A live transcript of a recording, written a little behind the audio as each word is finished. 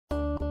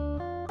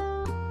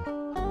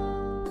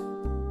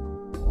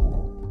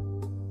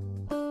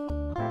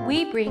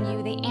we bring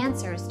you the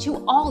answers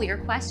to all your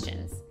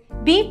questions.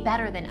 Be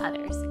better than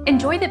others.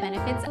 Enjoy the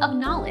benefits of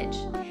knowledge.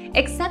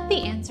 Accept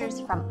the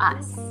answers from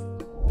us.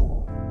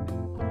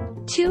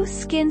 2.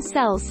 Skin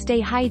cells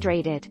stay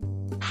hydrated.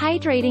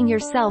 Hydrating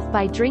yourself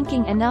by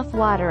drinking enough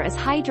water is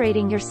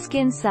hydrating your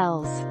skin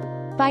cells.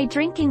 By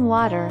drinking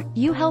water,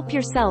 you help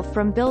yourself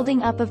from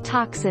building up of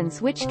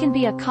toxins which can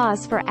be a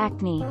cause for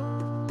acne.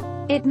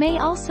 It may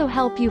also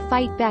help you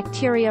fight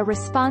bacteria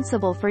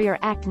responsible for your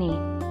acne.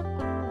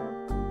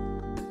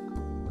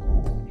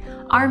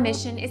 Our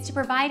mission is to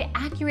provide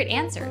accurate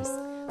answers.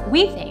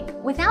 We think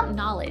without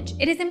knowledge,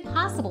 it is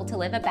impossible to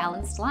live a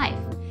balanced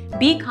life.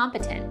 Be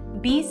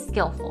competent, be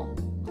skillful.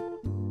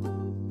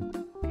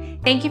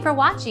 Thank you for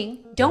watching.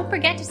 Don't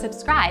forget to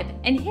subscribe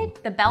and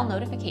hit the bell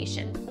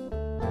notification.